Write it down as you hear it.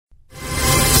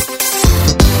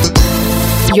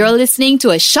You're listening to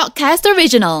a Shockcast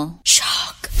original.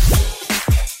 Shock.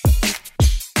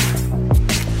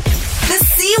 The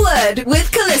C Word with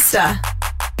Callista.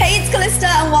 Hey, it's Callista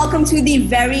and welcome to the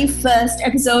very first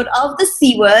episode of The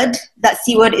C Word. That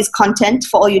C Word is content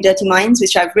for all you dirty minds,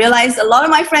 which I've realized a lot of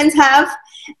my friends have.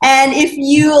 And if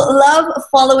you love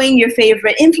following your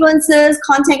favorite influencers,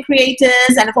 content creators,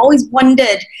 and have always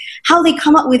wondered how they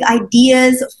come up with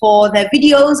ideas for their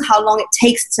videos, how long it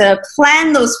takes to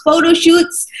plan those photo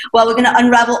shoots, well, we're going to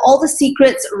unravel all the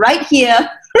secrets right here,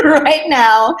 right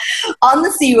now, on The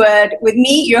C Word with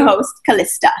me, your host,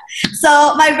 Callista.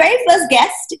 So my very first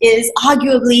guest is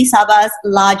arguably Sabah's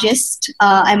largest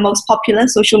and most popular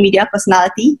social media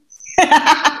personality.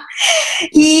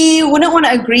 He wouldn't want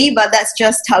to agree, but that's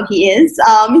just how he is.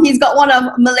 He's got one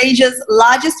of Malaysia's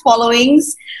largest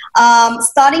followings,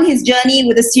 starting his journey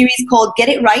with a series called Get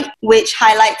It Right, which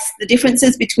highlights the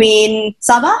differences between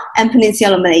Sabah and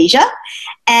Peninsular Malaysia.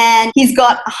 And he's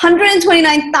got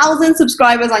 129,000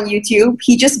 subscribers on YouTube.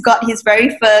 He just got his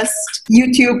very first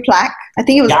YouTube plaque. I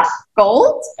think it was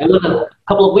gold? It was a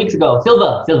couple of weeks ago.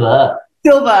 Silver.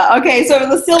 Okay, so it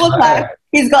was a silver plaque.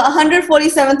 He's got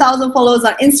 147,000 followers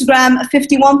on Instagram,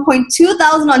 51.2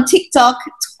 thousand on TikTok,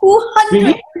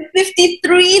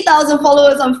 253,000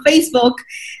 followers on Facebook,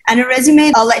 and a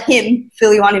resume. I'll let him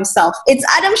fill you on himself. It's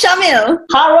Adam Shamil.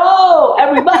 Hello,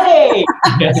 everybody!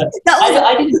 I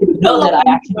didn't know that I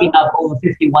actually have over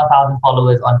 51,000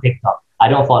 followers on TikTok. I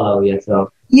don't follow yet, so...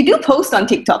 You do post on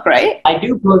TikTok, right? I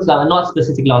do post, not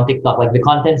specifically on TikTok. Like the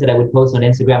contents that I would post on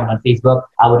Instagram and on Facebook,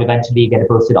 I would eventually get it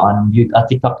posted on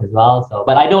TikTok as well. So,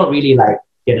 but I don't really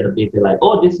get it updated like,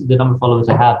 oh, this is the number of followers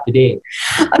I have today.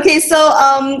 Okay, so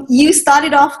you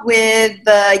started off with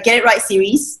the Get It Right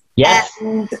series. Yes.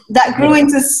 And that grew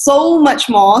into so much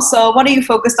more. So what are you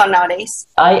focused on nowadays?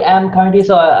 I am currently,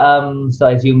 so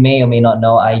as you may or may not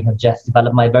know, I have just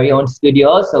developed my very own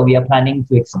studio. So we are planning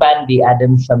to expand the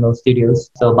Adam Shamil Studios.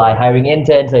 So by hiring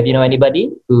interns, so if you know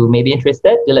anybody who may be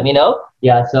interested, do let me know.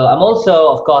 Yeah, so I'm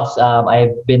also, of course,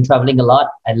 I've been traveling a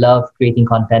lot. I love creating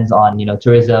content on,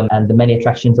 tourism and the many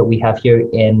attractions that we have here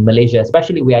in Malaysia,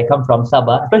 especially where I come from,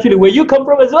 Sabah, especially where you come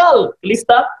from as well,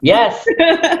 Lista. Yes.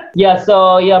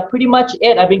 Pretty much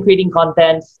it. I've been creating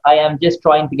content. I am just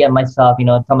trying to get myself,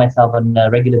 tell myself on a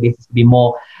regular basis to be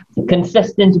more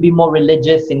consistent, to be more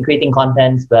religious in creating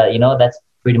content. But, that's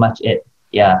pretty much it.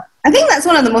 Yeah. I think that's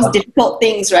one of the most difficult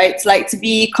things, right? It's like to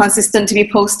be consistent, to be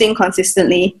posting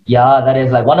consistently. Yeah, that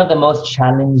is like one of the most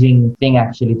challenging thing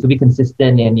actually, to be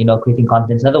consistent in, creating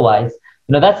content. Otherwise,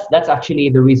 that's actually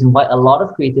the reason why a lot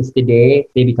of creators today,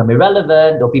 they become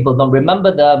irrelevant or people don't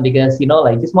remember them because,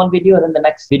 just one video and then the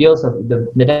next video. So the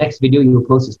next video you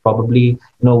post is probably,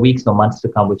 weeks or months to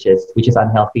come, which is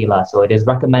unhealthy. So it is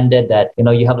recommended that,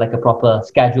 you have like a proper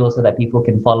schedule so that people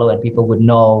can follow and people would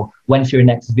know when's your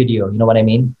next video. You know what I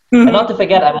mean? Mm-hmm. And not to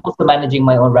forget, I'm also managing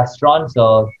my own restaurant.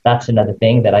 So that's another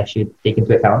thing that I should take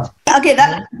into account. Okay,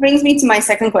 that brings me to my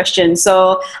second question.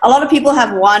 So a lot of people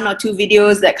have one or two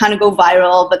videos that kind of go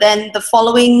viral, but then the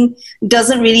following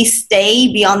doesn't really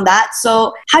stay beyond that.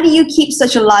 So how do you keep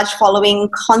such a large following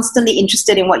constantly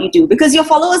interested in what you do? Because your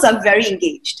followers are very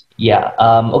engaged. Yeah.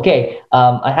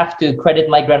 I have to credit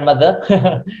my grandmother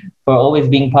for always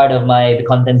being part of the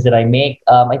contents that I make.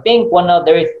 I think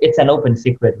it's an open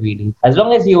secret really. As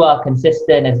long as you are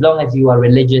consistent, as long as you are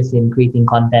religious in creating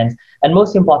content, and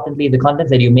most importantly, the contents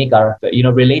that you make are,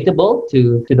 relatable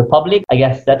to the public, I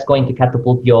guess that's going to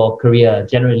catapult your career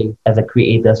generally as a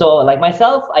creator. So like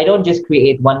myself, I don't just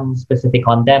create one specific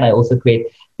content. I also create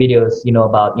videos,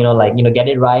 about, get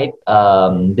it right,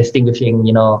 distinguishing,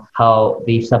 how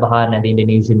the Sabahan and the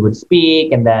Indonesian would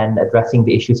speak, and then addressing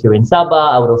the issues here in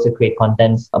Sabah. I would also create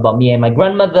contents about me and my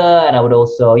grandmother, and I would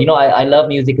also, I love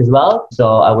music as well,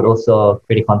 so I would also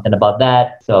create content about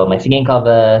that. So my singing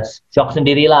covers, shock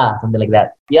sendiri lah, something like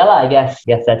that. Yeah, I guess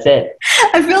that's it.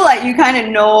 I feel like you kind of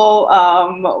know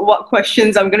what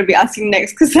questions I'm going to be asking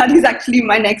next, because that is actually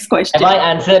my next question. Have I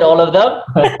answered all of them?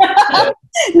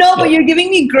 No, but you're giving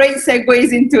me great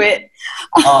segues into it.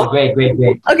 Oh, great.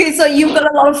 Okay, so you've got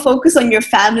a lot of focus on your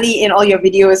family in all your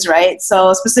videos, right?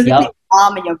 So specifically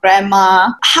mom and your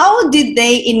grandma. How did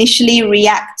they initially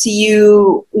react to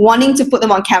you wanting to put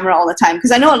them on camera all the time?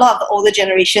 Because I know a lot of the older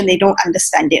generation, they don't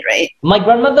understand it, right? My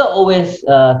grandmother always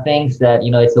thinks that,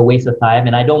 it's a waste of time.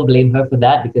 And I don't blame her for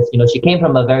that because, she came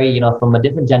from a very, from a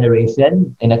different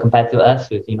generation, compared to us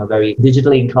who's, very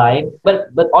digitally inclined. But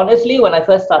honestly, when I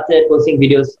first started posting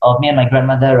videos of me and my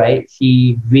grandmother, right,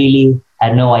 she really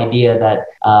had no idea that,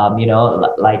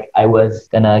 I was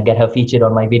gonna get her featured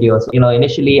on my videos.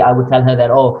 Initially I would tell tell her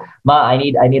that, oh, Ma, I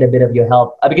need a bit of your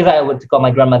help. Because I would call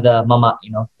my grandmother Mama,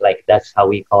 like that's how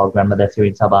we call grandmothers here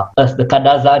in Sabah. Us, the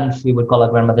Kadazans, we would call our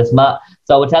grandmothers Ma.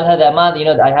 So I would tell her that, Ma,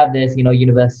 I have this,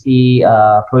 university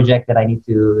project that I need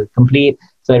to complete.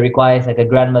 So it requires like a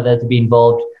grandmother to be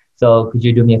involved. So could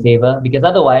you do me a favor? Because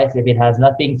otherwise, if it has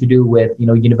nothing to do with,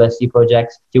 university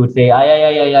projects, she would say,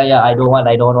 yeah, I don't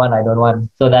want.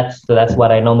 So that's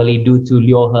what I normally do to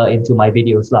lure her into my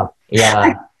videos lah.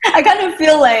 Yeah. I kind of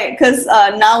feel like, because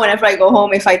now whenever I go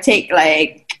home, if I take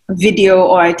like video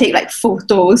or I take like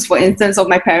photos, for instance, of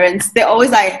my parents, they're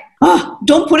always like, oh,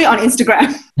 don't put it on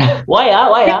Instagram. Why?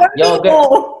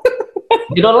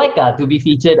 You don't like to be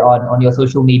featured on your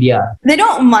social media? They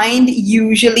don't mind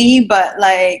usually, but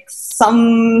like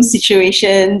some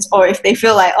situations, or if they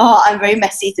feel like, oh, I'm very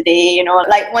messy today,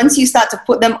 like once you start to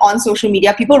put them on social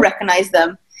media, people recognize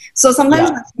them. So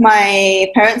sometimes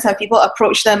my parents have people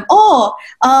approach them, oh,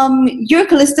 you're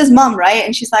Callista's mom, right?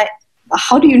 And she's like,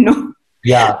 how do you know?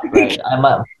 Yeah, right.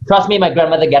 Trust me, my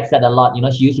grandmother gets that a lot.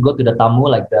 She used to go to the tamu,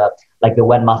 like the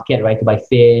wet market, right, to buy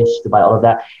fish, to buy all of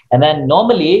that. And then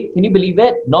normally, can you believe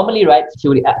it? Normally, right, she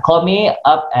would call me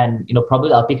up and,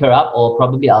 probably I'll pick her up, or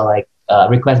probably I'll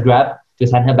request Grab to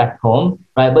send her back home,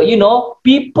 right? But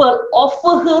people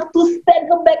offer her to send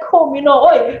her back home.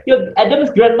 Oi, you're Adam's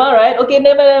grandma, right? Okay,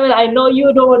 never, I know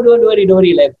you. Don't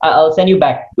worry. Like, I'll send you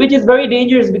back, which is very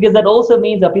dangerous because that also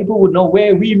means that people would know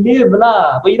where we live,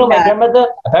 lah. But my grandmother,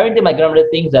 apparently my grandmother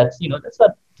thinks that that's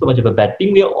not so much of a bad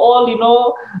thing. We're all,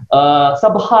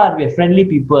 Sabahan, we're friendly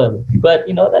people. But,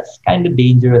 that's kind of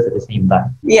dangerous at the same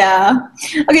time. Yeah.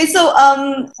 Okay, so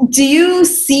do you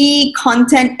see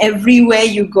content everywhere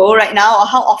you go right now? Or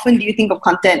how often do you think of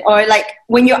content? Or like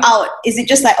when you're out, is it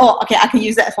just like, oh, okay, I can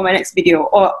use that for my next video?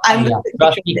 Or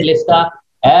Trust me, Calista,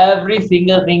 every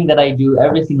single thing that I do,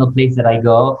 every single place that I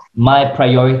go, my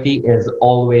priority is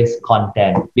always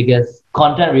content, because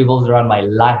content revolves around my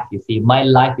life. You see, my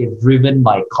life is driven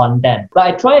by content. So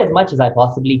I try as much as I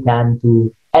possibly can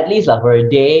to, at least for a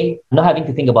day, not having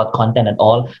to think about content at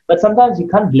all. But sometimes you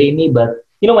can't blame me, but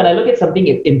when I look at something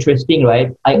interesting,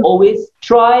 right, I always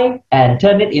try and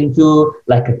turn it into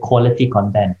like a quality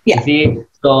content. Yeah. You see?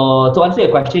 So to answer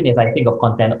your question is, I think of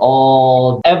content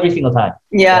every single time.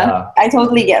 Yeah, I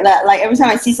totally get that. Like every time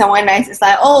I see someone nice, it's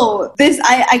like, oh,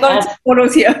 I got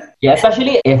photos here. Yeah,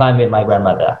 especially if I'm with my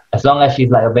grandmother. As long as she's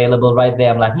like available right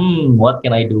there, I'm like, what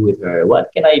can I do with her?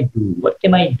 What can I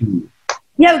do?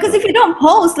 Yeah, because if you don't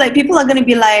post, like people are going to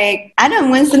be like, Adam,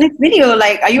 when's the next video?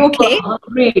 Like, are you okay?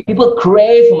 People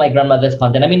crave for my grandmother's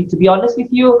content. I mean, to be honest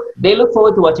with you, they look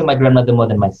forward to watching my grandmother more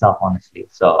than myself, honestly.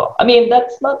 So, I mean,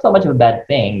 that's not so much of a bad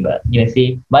thing. But,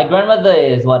 see, my grandmother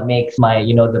is what makes my,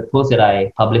 the posts that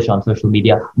I publish on social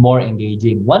media more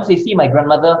engaging. Once they see my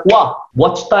grandmother, wow,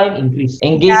 watch time increase,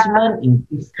 engagement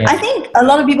increase. Yeah. I think a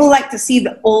lot of people like to see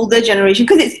the older generation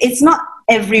because it's not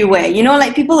everywhere,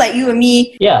 like people like you and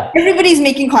me, everybody's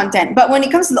making content, but when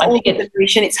it comes to the older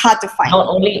generation, it's hard to find. Not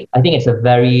only, I think it's a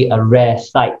very rare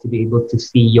sight to be able to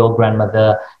see your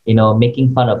grandmother,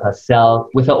 making fun of herself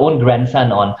with her own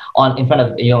grandson on in front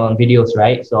of, on videos,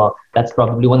 right? So that's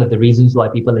probably one of the reasons why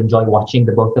people enjoy watching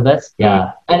the both of us.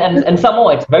 Yeah. And some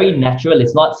more, it's very natural.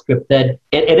 It's not scripted.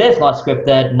 It is not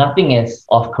scripted. Nothing is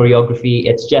off choreography.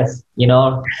 It's just,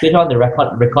 switch on the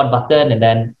record button and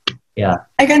then, yeah.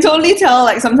 I can totally tell,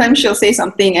 like sometimes she'll say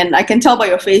something and I can tell by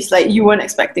your face, like you weren't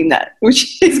expecting that,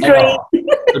 which is great.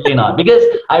 Totally not. Because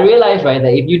I realize, right,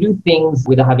 that if you do things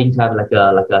without having to have like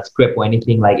a script or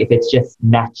anything, like if it's just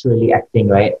naturally acting,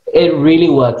 right, it really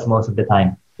works most of the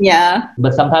time. Yeah.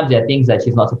 But sometimes there are things that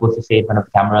she's not supposed to say in front of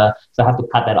the camera, so I have to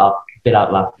cut that off, spit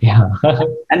out loud. Yeah.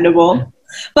 Understandable.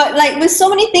 But like with so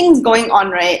many things going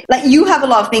on, right? Like you have a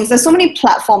lot of things. There's so many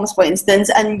platforms, for instance,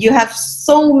 and you have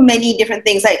so many different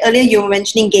things. Like earlier you were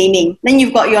mentioning gaming. Then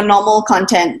you've got your normal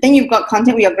content. Then you've got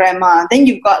content with your grandma. Then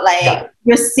you've got like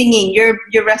your singing,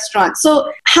 your restaurant.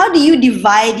 So how do you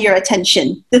divide your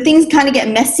attention? Do things kind of get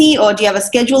messy, or do you have a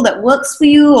schedule that works for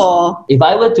you? Or if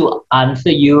I were to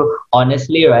answer you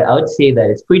honestly, right, I would say that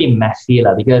it's pretty messy,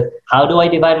 because how do I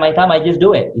divide my time? I just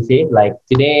do it. You see, like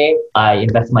today I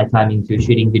invest my time into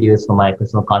shooting videos for my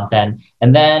personal content,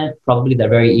 and then probably the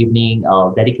very evening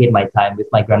I'll dedicate my time with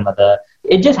my grandmother.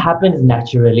 It just happens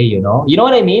naturally, you know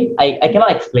what I mean? I cannot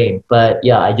explain, but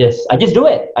yeah, I just do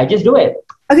it.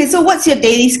 Okay, so what's your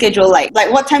daily schedule like? Like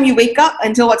what time you wake up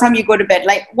until what time you go to bed?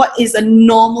 Like what is a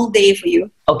normal day for you?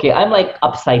 Okay, I'm like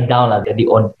upside down, like the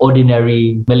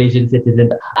ordinary Malaysian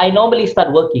citizen. I normally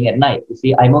start working at night. You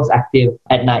see, I'm most active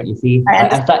at night. You see,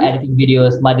 I start editing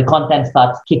videos. The content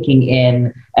starts kicking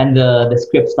in, and the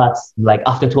script starts like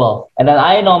after 12. And then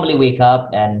I normally wake up,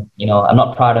 and I'm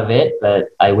not proud of it, but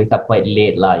I wake up quite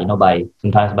late, lah. By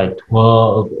sometimes by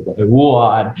 12, by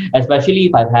 1, especially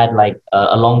if I've had like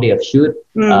a long day of shoot.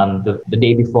 The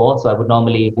day before, so I would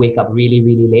normally wake up really,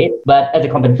 really late. But as a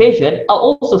compensation,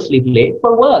 I'll also sleep late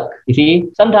for work. You see,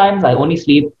 sometimes I only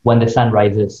sleep when the sun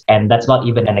rises, and that's not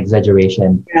even an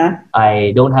exaggeration. Yeah.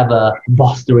 I don't have a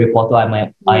boss to report to.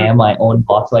 I am my own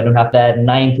boss, so I don't have that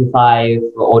 9 to 5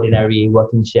 ordinary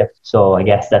working shift. So I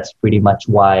guess that's pretty much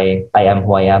why I am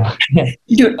who I am.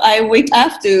 Dude, I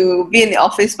have to be in the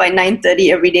office by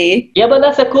 9:30 every day. Yeah, but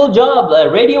that's a cool job. A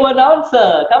radio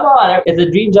announcer. Come on, it's a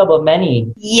dream job of many.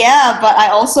 Yeah, but I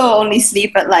also only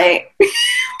sleep at like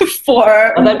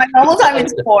 4. My normal time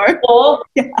is 4. 4?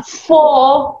 Yeah.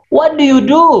 4? What do you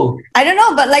do? I don't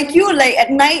know, but like you, like at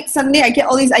night, suddenly I get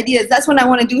all these ideas. That's when I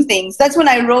want to do things. That's when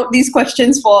I wrote these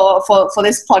questions for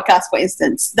this podcast, for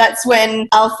instance. That's when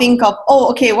I'll think of,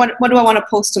 okay, what do I want to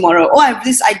post tomorrow? Oh, I have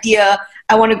this idea.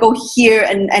 I want to go here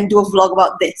and do a vlog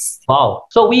about this. Wow.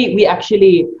 So we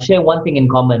actually share one thing in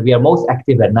common. We are most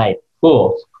active at night.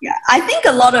 Cool. Yeah, I think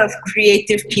a lot of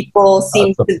creative people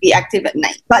seem to be active at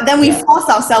night, but then we force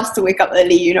ourselves to wake up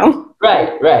early,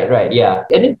 Right, yeah.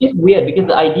 And it's just weird because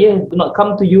the ideas do not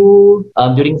come to you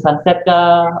during sunset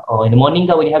or in the morning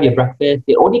when you have your breakfast.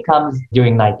 It only comes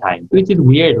during nighttime, which is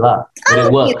weird lah. But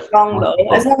it works. It's wrong though,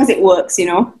 as long as it works,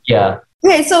 Yeah.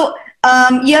 Okay, so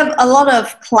you have a lot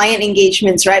of client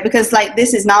engagements, right? Because like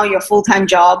this is now your full-time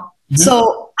job. Mm-hmm.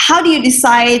 So how do you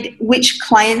decide which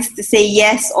clients to say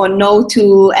yes or no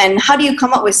to, and how do you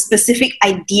come up with specific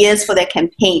ideas for their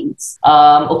campaigns?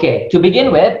 Okay, to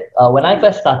begin with, when I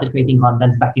first started creating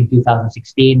content back in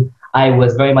 2016, I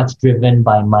was very much driven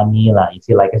by money. You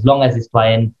see, like as long as this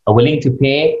client are willing to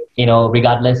pay,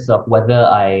 regardless of whether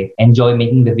I enjoy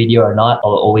making the video or not,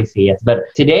 I'll always say yes. But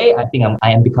today, I think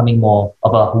I am becoming more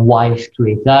of a wise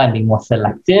creator and being more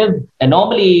selective. And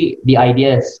normally, the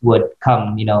ideas would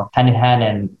come, hand in hand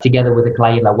and together with the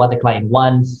client, like what the client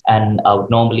wants. And I would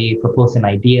normally propose an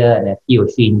idea, and if he or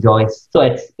she enjoys. So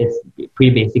it's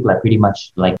pretty basic, like pretty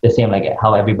much like the same, like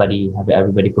how everybody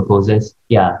proposes.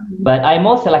 Yeah, but I'm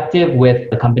more selective with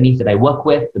the companies that I work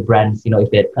with, the brands, if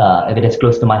it is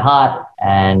close to my heart,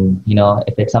 and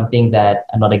if it's something that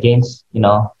I'm not against,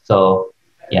 so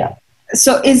yeah.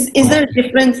 So is there a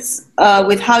difference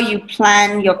with how you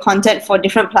plan your content for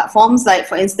different platforms? Like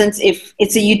for instance, if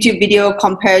it's a YouTube video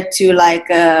compared to like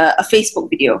a Facebook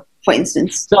video, for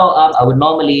instance? So I would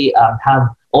normally have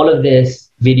all of these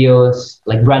videos,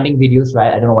 like branding videos,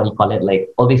 right? I don't know what you call it, like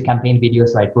all these campaign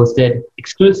videos, right? Posted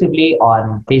exclusively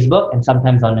on Facebook and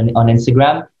sometimes on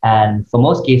Instagram. And for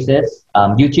most cases,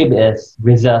 YouTube is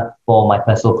reserved for my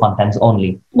personal contents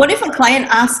only. What if a client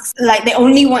asks, like they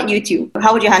only want YouTube?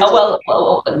 How would you handle it?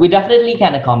 Well, we definitely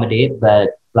can accommodate,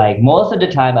 but like most of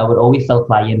the time, I would always tell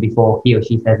client before he or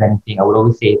she says anything. I would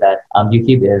always say that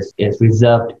YouTube is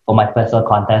reserved for my personal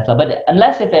content. So, but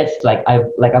unless if it's like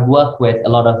I've worked with a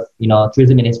lot of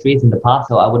tourism ministries in the past,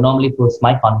 so I would normally post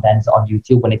my contents on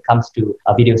YouTube when it comes to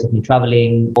videos of me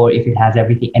traveling, or if it has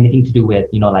anything to do with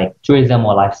like tourism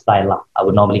or lifestyle, I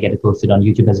would normally get it posted on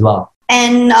YouTube as well.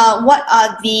 And what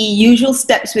are the usual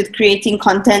steps with creating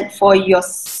content for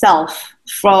yourself?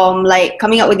 From like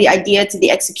coming up with the idea to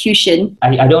the execution?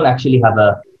 I don't actually have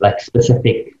a like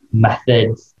specific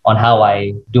methods on how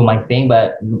I do my thing,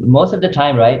 but most of the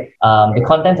time, right, the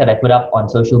content that I put up on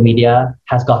social media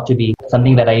has got to be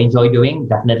something that I enjoy doing,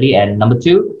 definitely. And number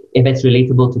two, if it's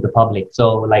relatable to the public.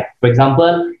 So like, for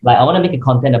example, like I want to make a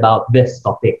content about this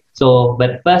topic. So,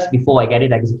 but first, before I get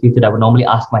it executed, I would normally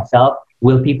ask myself,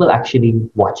 will people actually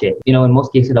watch it? In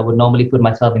most cases, I would normally put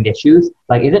myself in their shoes.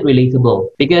 Like, is it relatable?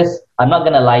 Because I'm not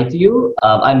going to lie to you.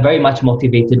 I'm very much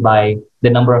motivated by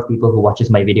the number of people who watches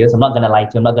my videos. I'm not going to lie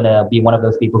to you. I'm not going to be one of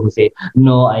those people who say,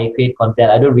 no, I create content.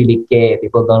 I don't really care if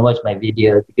people don't watch my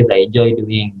videos because I enjoy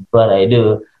doing what I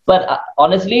do. But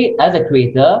honestly, as a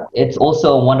creator, it's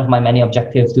also one of my many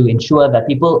objectives to ensure that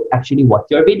people actually watch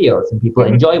your videos and people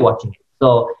enjoy watching it.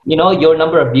 So, your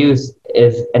number of views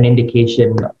is an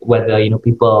indication whether,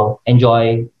 people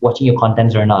enjoy watching your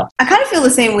contents or not. I kind of feel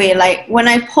the same way. Like when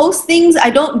I post things,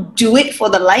 I don't do it for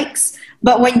the likes.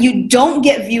 But when you don't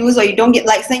get views or you don't get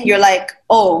likes, then you're like,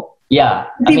 oh. Yeah,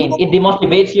 I mean, it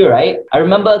demotivates you, right? I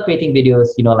remember creating videos,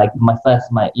 like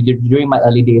during my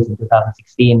early days in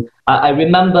 2016, I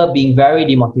remember being very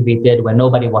demotivated when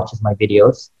nobody watches my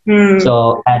videos.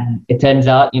 So, and it turns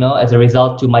out, as a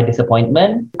result to my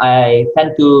disappointment, I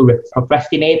tend to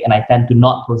procrastinate and I tend to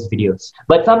not post videos.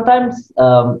 But sometimes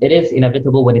it is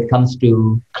inevitable when it comes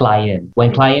to client.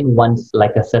 When client wants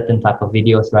like a certain type of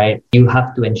videos, right? You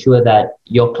have to ensure that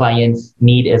your client's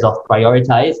need is of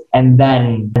prioritized, and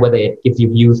then whether it gives you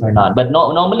views or not. But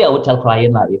normally I would tell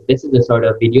client like, if this is the sort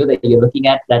of video that you're looking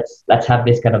at, let's have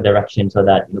this kind of direction so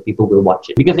that people will watch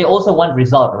it, because they also want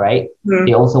result, right?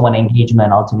 They also want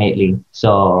engagement ultimately.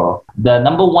 So the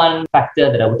number one factor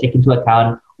that I would take into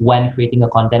account when creating a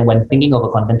content, when thinking of a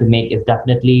content to make, is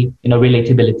definitely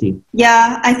relatability.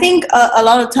 Yeah, I think a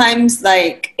lot of times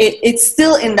like it's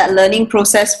still in that learning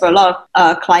process for a lot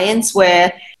of clients,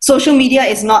 where social media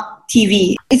is not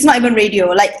TV. It's not even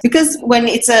radio. Like, because when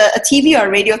it's a TV or a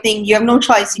radio thing, you have no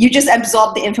choice. You just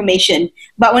absorb the information.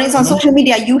 But when it's on social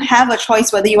media, you have a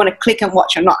choice whether you want to click and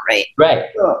watch or not, right? Right.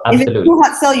 So absolutely. If it's too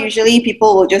hard sell, usually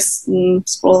people will just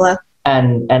scroll up.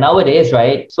 And nowadays,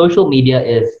 right, social media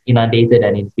is inundated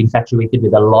and it's being saturated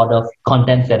with a lot of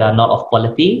contents that are not of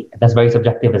quality. That's very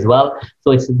subjective as well.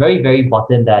 So it's very, very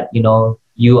important that,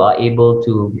 you are able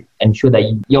to ensure that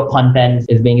your content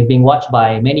is being watched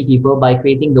by many people by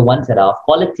creating the ones that are of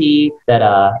quality, that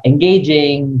are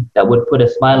engaging, that would put a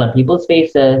smile on people's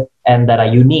faces, and that are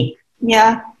unique.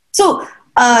 Yeah. So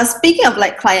speaking of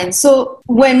like clients, so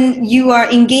when you are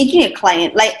engaging a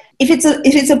client, like if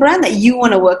it's a brand that you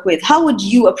want to work with, how would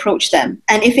you approach them?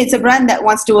 And if it's a brand that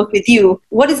wants to work with you,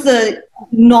 what is the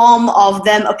norm of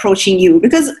them approaching you?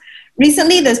 Because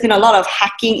recently, there's been a lot of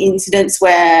hacking incidents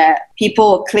where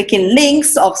people click in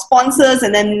links of sponsors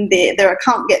and then their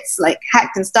account gets like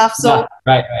hacked and stuff. So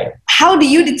right. How do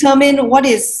you determine what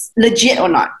is legit or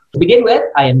not? To begin with,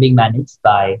 I am being managed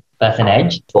by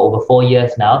Edge for over 4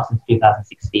 years now, since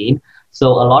 2016. So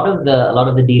a lot of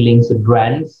the dealings with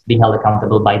brands being held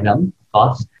accountable by them, of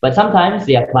course. But sometimes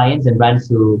there are clients and brands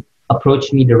who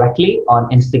approach me directly on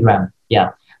Instagram. Yeah.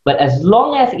 But as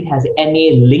long as it has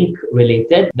any link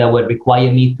related that would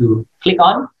require me to click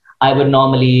on, I would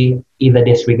normally either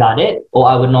disregard it, or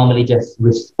I would normally just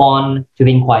respond to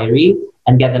the inquiry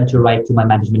and get them to write to my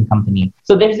management company.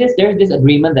 So there's this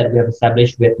agreement that we have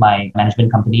established with my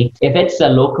management company. If it's a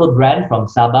local brand from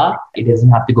Sabah, it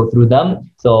doesn't have to go through them.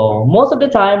 So most of the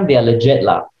time, they are legit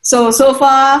lah. So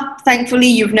far, thankfully,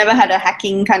 you've never had a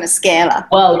hacking kind of scare lah.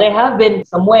 Well, they have been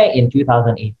somewhere in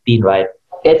 2018, right?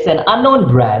 It's an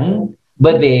unknown brand,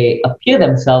 but they appear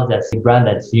themselves as a brand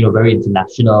that's, very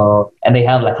international, and they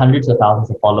have like hundreds of thousands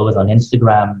of followers on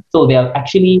Instagram. So they are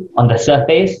actually, on the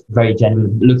surface, very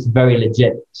genuine, looks very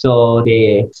legit. So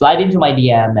they slide into my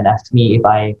DM and ask me if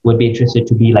I would be interested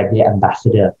to be like their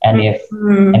ambassador. And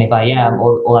if I am,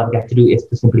 all I've got to do is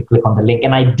to simply click on the link.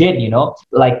 And I did,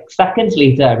 like seconds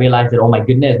later, I realized that, oh my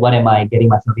goodness, what am I getting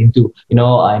myself into?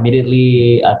 I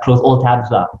immediately closed all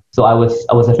tabs up. So I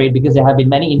was afraid, because there have been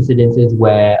many incidences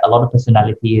where a lot of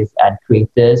personalities and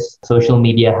creators, social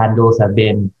media handles have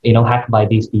been, hacked by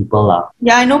these people.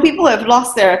 Yeah, I know people have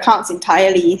lost their accounts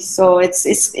entirely. So it's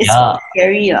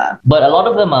scary. But a lot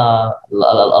of them are, a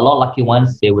lot lucky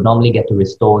ones, they would normally get to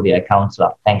restore their accounts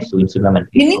thanks to Instagram and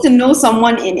Facebook. You need to know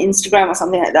someone in Instagram or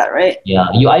something like that, right? Yeah,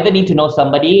 you either need to know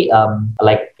somebody,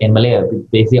 like in Malay,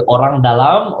 they say orang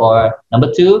dalam, or number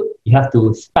two, you have to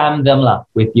spam them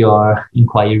with your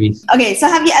inquiries. Okay, so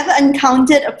have you ever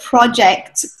encountered a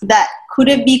project that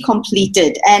couldn't be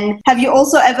completed? And have you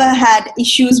also ever had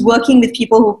issues working with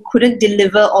people who couldn't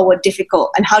deliver or were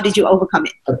difficult? And how did you overcome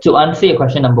it? To answer your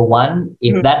question number one,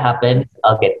 if that happens,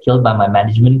 I'll get killed by my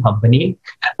management company.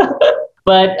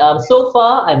 But so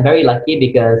far, I'm very lucky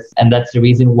and that's the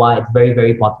reason why it's very,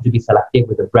 very important to be selective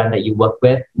with the brand that you work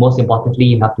with. Most importantly,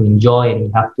 you have to enjoy and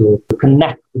you have to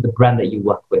connect with the brand that you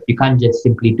work with. You can't just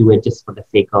simply do it just for the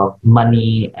sake of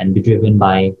money and be driven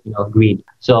by, greed.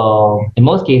 So in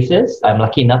most cases, I'm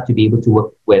lucky enough to be able to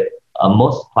work with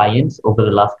most clients over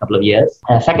the last couple of years.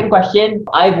 Second question,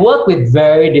 I've worked with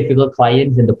very difficult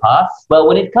clients in the past, but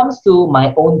when it comes to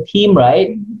my own team,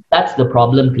 right, that's the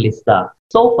problem, Kalista.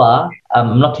 So far,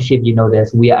 I'm not too sure if you know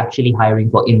this, we are actually hiring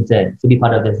for interns to be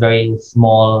part of this very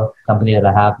small company that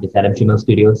I have, this Shamil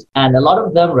Studios. And a lot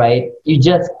of them, right, you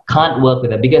just can't work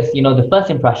with them because, the first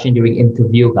impression during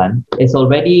interview,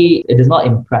 it does not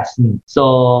impress me.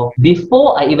 So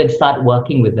before I even start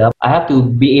working with them, I have to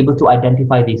be able to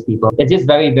identify these people. It's just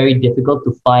very, very difficult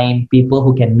to find people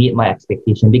who can meet my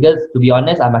expectation because, to be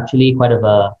honest, I'm actually quite of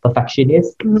a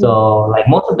perfectionist. So like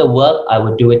most of the work, I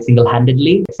would do it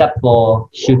single-handedly, except for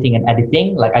shooting and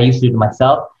editing, like I used to do it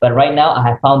myself. But right now, I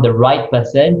have found the right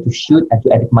person to shoot and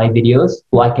to edit my videos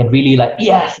who I can really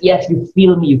yes, you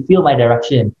feel me, you feel my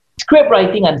direction. Script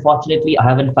writing, unfortunately, I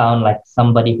haven't found like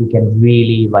somebody who can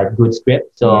really write good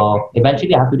script. So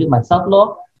eventually I have to do it myself,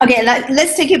 lor. Okay,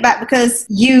 let's take it back because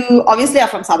you obviously are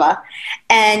from Sabah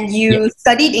and you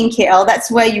studied in KL.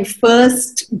 That's where you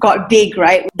first got big,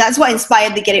 right? That's what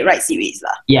inspired the Get It Right series.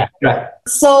 Yeah, right.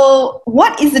 So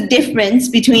what is the difference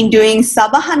between doing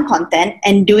Sabahan content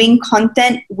and doing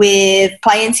content with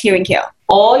clients here in KL?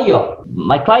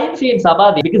 My clients here in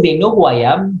Sabah, because they know who I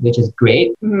am, which is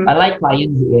great. Unlike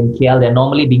clients in KL, they're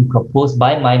normally being proposed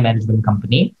by my management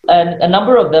company. And a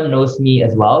number of them knows me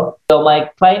as well. So my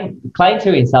clients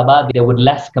here in Sabah, they would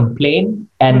less complain.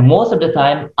 And most of the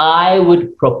time, I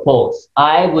would propose.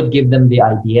 I would give them the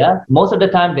idea. Most of the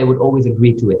time, they would always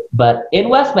agree to it. But in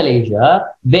West Malaysia,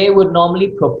 they would normally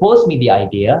propose me the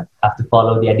idea. I have to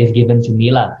follow the ideas given to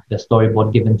me, the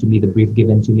storyboard given to me, the brief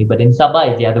given to me. But in Sabah,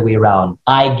 it's the other way around.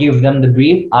 I give them the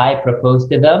brief. I propose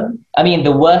to them. I mean,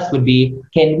 the worst would be,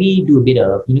 can we do a bit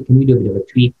of a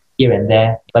tweak here and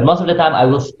there? But most of the time, I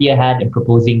will spearhead in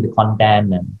proposing the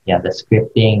content and the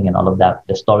scripting and all of that,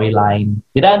 the storyline.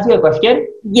 Did I answer your question?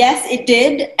 Yes, it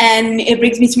did. And it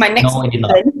brings me to my next question.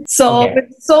 So, Okay.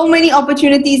 with so many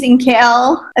opportunities in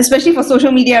KL, especially for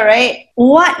social media, right?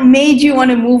 What made you want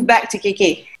to move back to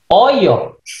KK?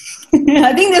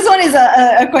 I think this one is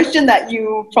a question that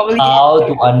you probably How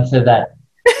to answer that?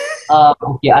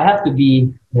 Okay, I have to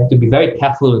be very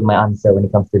careful with my answer when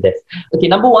it comes to this. Okay,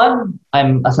 number one,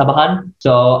 I'm a Sabahan,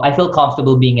 so I feel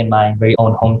comfortable being in my very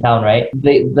own hometown, right?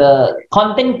 The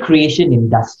content creation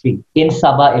industry in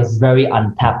Sabah is very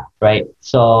untapped, right?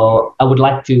 So I would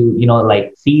like to,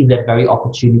 seize that very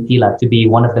opportunity to be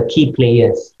one of the key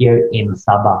players here in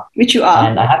Sabah. Which you are.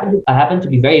 And I happen to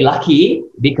be very lucky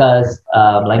because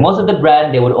most of the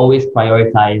brand, they would always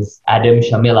prioritize Adam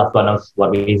Shamil for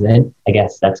what reason. I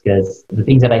guess that's because the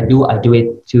things that I do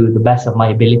it to the best of my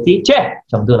ability.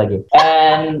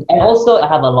 And also I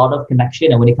have a lot of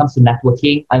connection, and when it comes to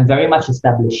networking, I'm very much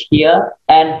established here.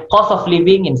 And cost of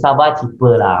living in Sabah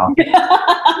cheaper lah.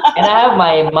 And I have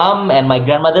my mom and my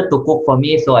grandmother to cook for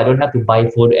me, so I don't have to buy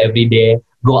food every day.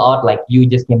 Go out like you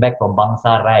just came back from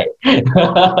Bangsa, right?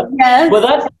 Yes. Well,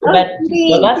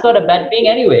 that's not a bad thing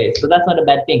anyway. So that's not a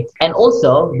bad thing. And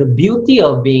also the beauty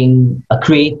of being a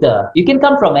creator, you can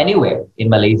come from anywhere in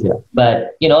Malaysia.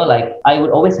 But, I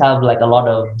would always have a lot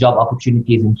of job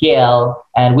opportunities in KL,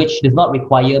 and which does not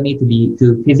require me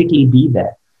to physically be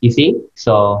there. You see?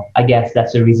 So I guess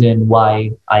that's the reason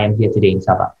why I am here today in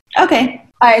Sabah. Okay.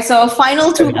 All right. So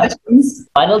final two questions.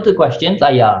 Final two questions.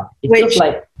 It feels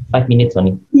like 5 minutes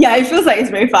only. Yeah, it feels like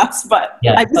it's very fast, but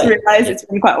I just realized it's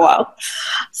been quite a while.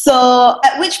 So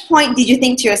at which point did you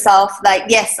think to yourself,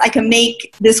 yes, I can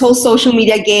make this whole social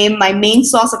media game my main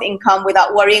source of income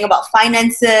without worrying about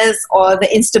finances or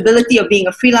the instability of being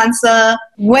a freelancer?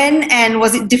 When and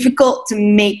was it difficult to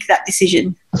make that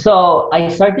decision? So I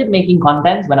started making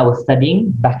content when I was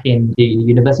studying back in the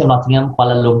University of Nottingham,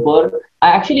 Kuala Lumpur. I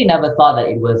actually never thought that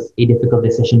it was a difficult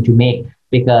decision to make,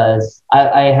 because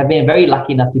I have been very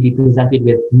lucky enough to be presented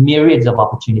with myriads of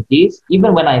opportunities.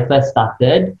 Even when I first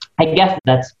started, I guess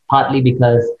that's partly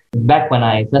because back when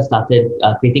I first started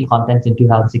creating content in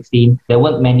 2016, there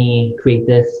weren't many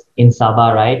creators in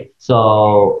Sabah, right?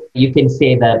 So you can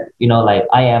say that,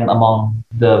 I am among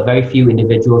the very few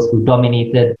individuals who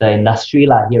dominated the industry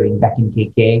back in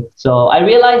KK. So I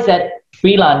realized that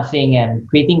freelancing and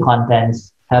creating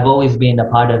contents have always been a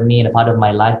part of me and a part of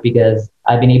my life, because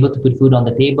I've been able to put food on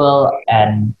the table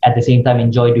and at the same time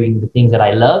enjoy doing the things that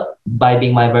I love. By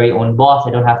being my very own boss,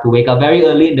 I don't have to wake up very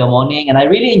early in the morning, and I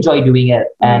really enjoy doing it.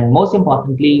 And most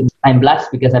importantly, I'm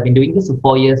blessed because I've been doing this for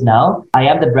 4 years now. I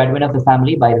am the breadwinner of the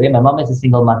family. By the way, my mom is a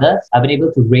single mother. I've been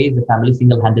able to raise the family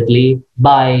single-handedly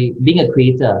by being a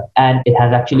creator, and it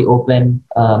has actually opened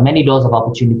many doors of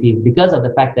opportunities. Because of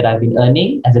the fact that I've been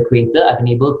earning as a creator, I've been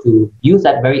able to use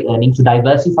that very earning to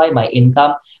diversify my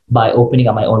income by opening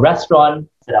up my own restaurant,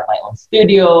 set up my own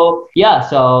studio. Yeah,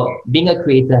 so being a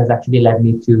creator has actually led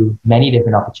me to many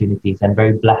different opportunities. I'm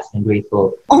very blessed and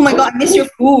grateful. Oh my God, I miss your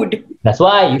food. That's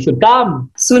why you should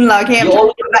come. Soon lah, okay?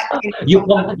 You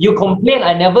complain.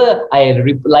 I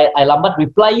lambat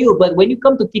reply you, but when you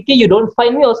come to TK, you don't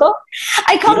find me also.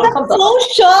 I come back so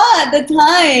short at the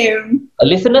time.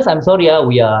 Listeners, I'm sorry,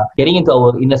 we are getting into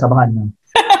our inner Sabahan now.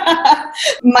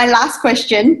 My last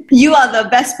question. You are the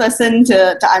best person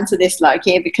to answer this,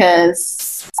 okay?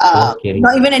 Because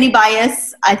not even any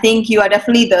bias. I think you are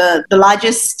definitely the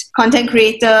largest content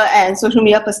creator and social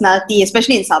media personality,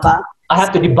 especially in Sabah. I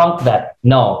have to debunk that.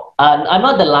 No, I'm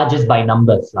not the largest by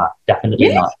numbers,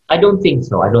 definitely not. I don't think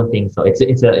so.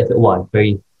 It's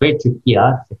very, very tricky.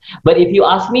 But if you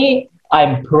ask me,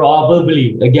 I'm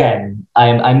probably, again,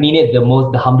 I mean it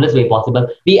the humblest way possible.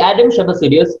 The Adam Shamil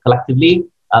Studios collectively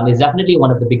is definitely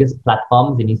one of the biggest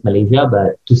platforms in East Malaysia,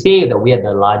 but to say that we are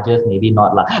the largest, maybe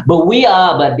not lah. But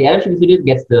the Adam Shamil Studios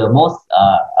gets the most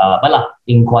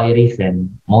inquiries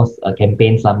and most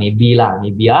campaigns lah, maybe.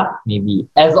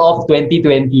 As of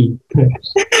 2020.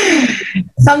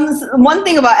 One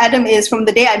thing about Adam is from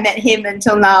the day I met him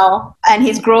until now, and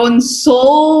he's grown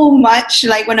so much.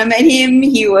 Like when I met him,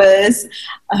 he was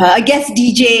a guest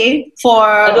DJ for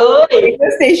a radio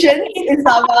station in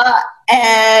Sabah,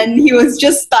 and he was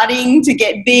just starting to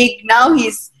get big. Now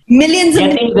he's millions of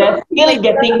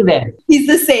getting there. He's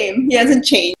the same. He hasn't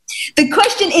changed. The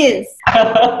question is,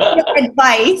 your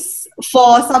advice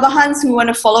for Sabahans who want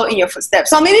to follow in your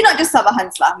footsteps. So maybe not just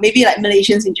Sabahans lah, maybe like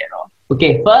Malaysians in general.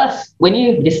 Okay, first, when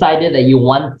you've decided that you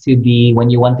want to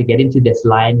get into this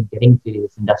line, get into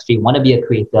this industry, want to be a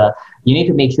creator, you need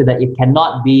to make sure that it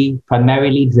cannot be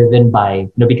primarily driven by,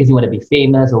 because you want to be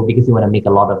famous or because you want to make a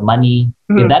lot of money.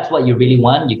 If that's what you really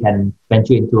want, you can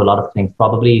venture into a lot of things.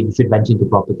 Probably you should venture into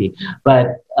property.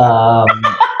 But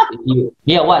you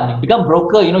become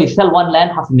broker, you sell one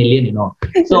land,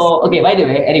 500,000, So, okay, by the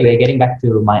way, anyway, getting back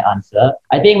to my answer,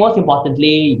 I think most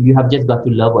importantly, you have just got to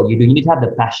love what you do. You need to have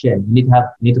the passion. You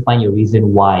need to find your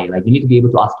reason why. Like, you need to be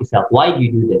able to ask yourself, why do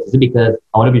you do this? Is it because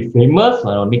I want to be famous?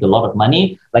 I want to make a lot of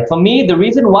money? Like for me, the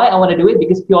reason why I want to do it,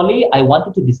 because purely I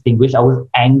wanted to distinguish. I was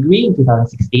angry in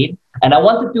 2016. And I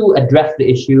wanted to address the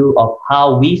issue of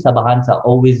how we Sabahans are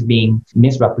always being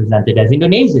misrepresented as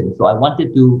Indonesians. So I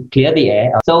wanted to clear the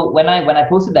air. So when I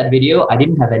posted that video, I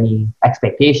didn't have any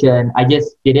expectation. I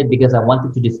just did it because I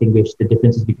wanted to distinguish the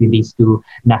differences between these two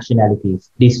nationalities,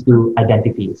 these two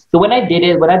identities. So when I did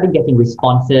it, when I've been getting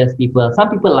responses, some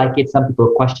people like it, some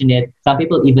people question it, some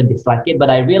people even dislike it. But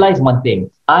I realized one thing.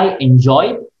 I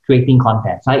enjoyed creating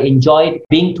content. So I enjoyed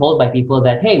being told by people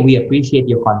that, hey, we appreciate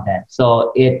your content.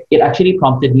 So it actually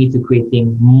prompted me to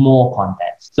creating more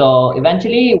content. So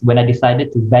eventually, when I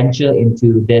decided to venture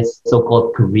into this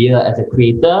so-called career as a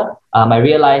creator, I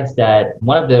realized that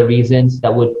one of the reasons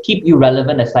that would keep you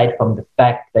relevant, aside from the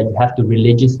fact that you have to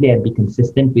religiously and be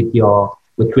consistent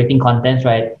with creating content,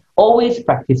 right? Always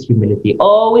practice humility.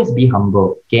 Always be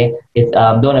humble. Okay, it's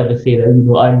don't ever say that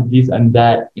I'm this, I'm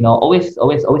that. Always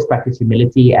practice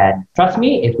humility, and trust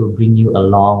me, it will bring you a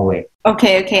long way.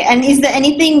 Okay. And is there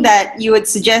anything that you would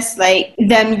suggest, like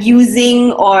them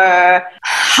using, or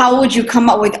how would you come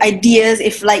up with ideas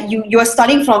if like you're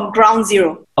starting from ground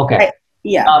zero? Okay. Right?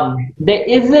 Yeah. There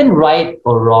isn't right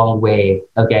or wrong way,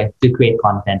 to create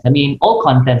content. I mean, all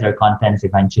contents are contents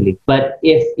eventually. But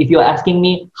if you're asking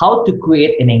me how to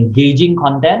create an engaging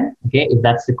content, if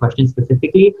that's the question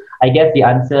specifically, I guess the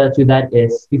answer to that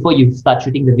is, before you start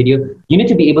shooting the video, you need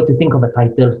to be able to think of a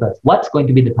title first. What's going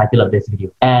to be the title of this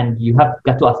video? And you have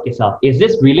got to ask yourself, is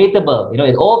this relatable?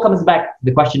 It all comes back to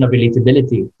the question of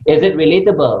relatability. Is it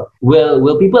relatable?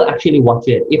 Will people actually watch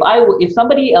it? If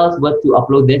somebody else were to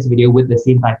upload this video with the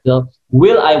same title,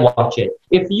 will I watch it?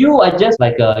 If you are just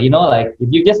if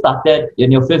you just started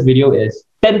and your first video is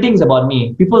 10 things about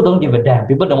me, people don't give a damn.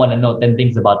 People don't want to know 10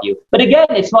 things about you. But again,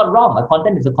 it's not wrong. A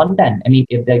content is a content. I mean,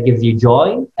 if that gives you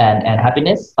joy and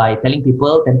happiness by telling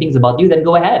people 10 things about you, then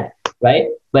go ahead, right?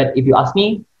 But if you ask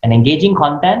me, an engaging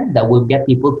content that will get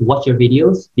people to watch your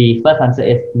videos, the first answer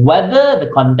is whether the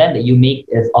content that you make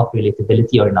is of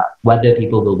relatability or not, whether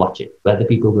people will watch it, whether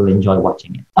people will enjoy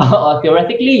watching it.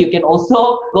 Theoretically, you can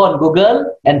also go on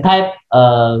Google and type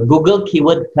Google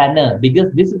Keyword Planner,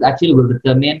 because this is actually will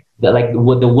determine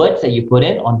the words that you put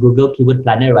in on Google Keyword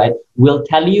Planner, right, will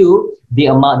tell you the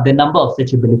number of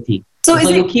searchability. So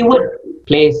your keyword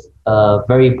plays a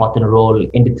very important role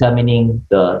in determining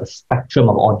the spectrum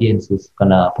of audience who's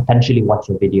gonna potentially watch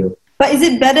your video. But is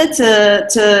it better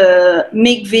to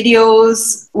make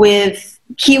videos with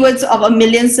keywords of 1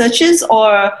 million searches,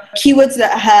 or keywords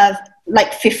that have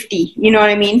like 50? You know what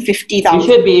I mean? 50,000. You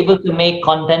should be able to make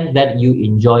content that you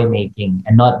enjoy making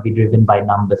and not be driven by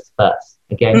numbers first.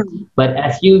 Okay. But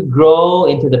as you grow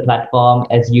into the platform,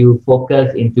 as you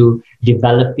focus into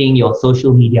developing your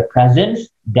social media presence,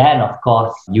 then of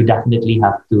course you definitely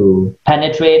have to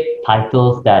penetrate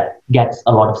titles that gets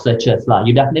a lot of searches.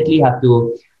 You definitely have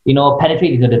to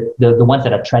penetrate the ones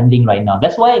that are trending right now.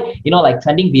 That's why, like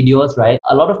trending videos, right?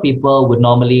 A lot of people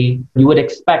you would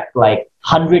expect like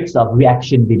hundreds of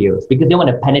reaction videos, because they want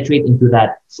to penetrate into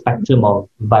that spectrum of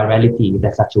virality, if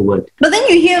that's such a word. But then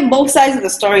you hear both sides of the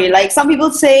story. Like some people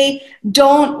say,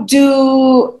 don't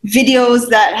do videos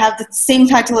that have the same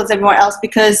title as everyone else,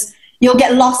 because you'll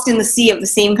get lost in the sea of the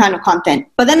same kind of content.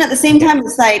 But then at the same time,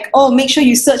 it's like, oh, make sure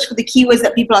you search for the keywords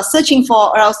that people are searching for,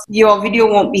 or else your video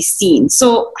won't be seen.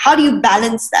 So how do you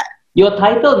balance that? Your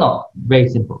title, no, very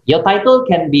simple. Your title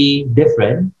can be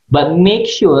different, but make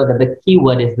sure that the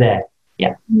keyword is there.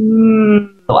 Yeah.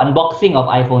 So unboxing of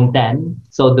iPhone 10.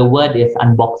 So the word is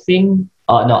unboxing.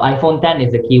 iPhone 10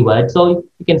 is the keyword. So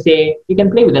you can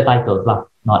play with the titles lah.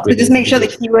 Not really. So just make sure the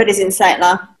keyword is inside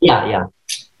lah. Yeah.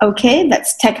 Okay,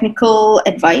 that's technical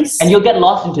advice. And you'll get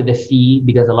lost into the sea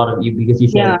because you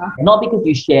share, not because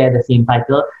you share the same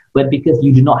title, but because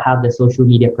you do not have the social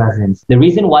media presence. The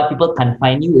reason why people can't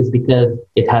find you is because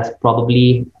it has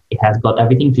got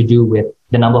everything to do with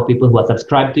the number of people who are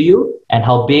subscribed to you and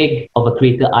how big of a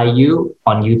creator are you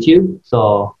on YouTube.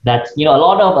 So that's, a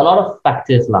lot of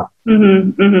factors lah.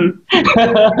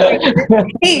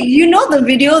 Hey, the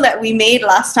video that we made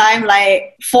last time,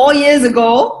 like 4 years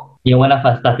ago? When I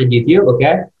first started YouTube,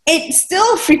 okay? It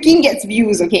still freaking gets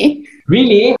views, okay?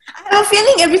 Really? I have a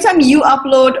feeling every time you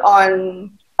upload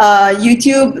on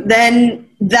YouTube, then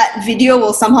that video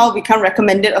will somehow become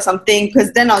recommended or something,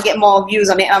 because then I'll get more views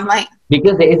on it. I'm like...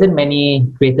 Because there isn't many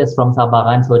creators from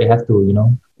Sabah, so they have to,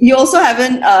 You also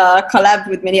haven't collabed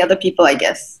with many other people, I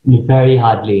guess. Very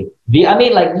hardly.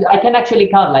 I can actually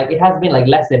count, it has been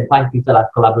less than 5 people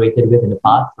I've collaborated with in the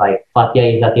past, like Fatia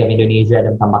Izzati of Indonesia,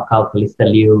 Adam Tamakau, Kalista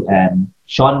Liu, and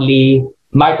Sean Lee,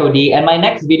 Marco D. And my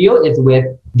next video is with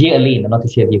Dear Aline. I'm not too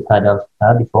sure if you've heard of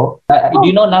her before. Do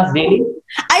you know Nas Daily?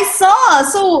 I saw.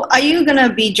 So are you going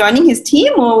to be joining his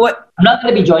team or what? I'm not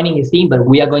going to be joining his team, but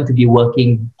we are going to be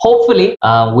working, hopefully,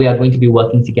 we are going to be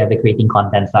working together creating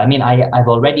content. So, I've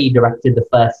already directed the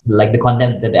first,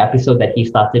 the episode that he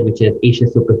started, which is Asia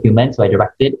Superhuman. So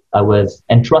I was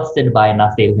entrusted by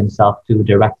Nas Daily himself to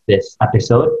direct this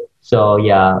episode. So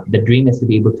yeah, the dream is to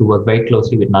be able to work very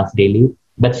closely with Nas Daily,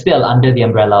 but still under the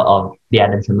umbrella of the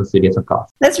Adam Shamil Studios, of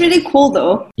course. That's really cool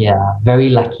though. Yeah, very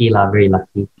lucky lah, very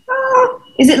lucky.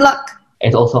 Is it luck?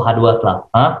 It's also hard work lah,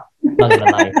 huh? Not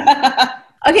gonna lie.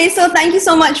 Okay, so thank you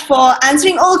so much for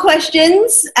answering all the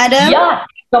questions, Adam. Yeah,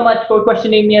 so much for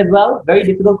questioning me as well. Very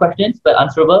difficult questions, but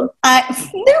answerable.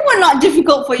 They were not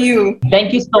difficult for you.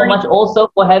 Thank you so much also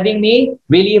for having me.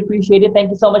 Really appreciate it. Thank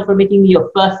you so much for making me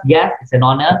your first guest. It's an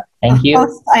honor. Thank you. Of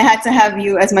course, I had to have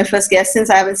you as my first guest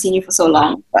since I haven't seen you for so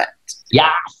long. But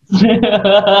yes.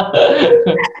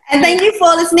 And thank you for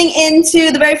listening in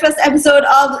to the very first episode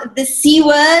of The C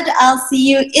Word. I'll see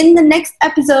you in the next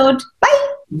episode. Bye.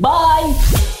 Bye.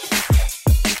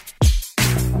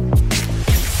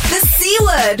 The C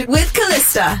Word with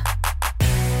Kalista.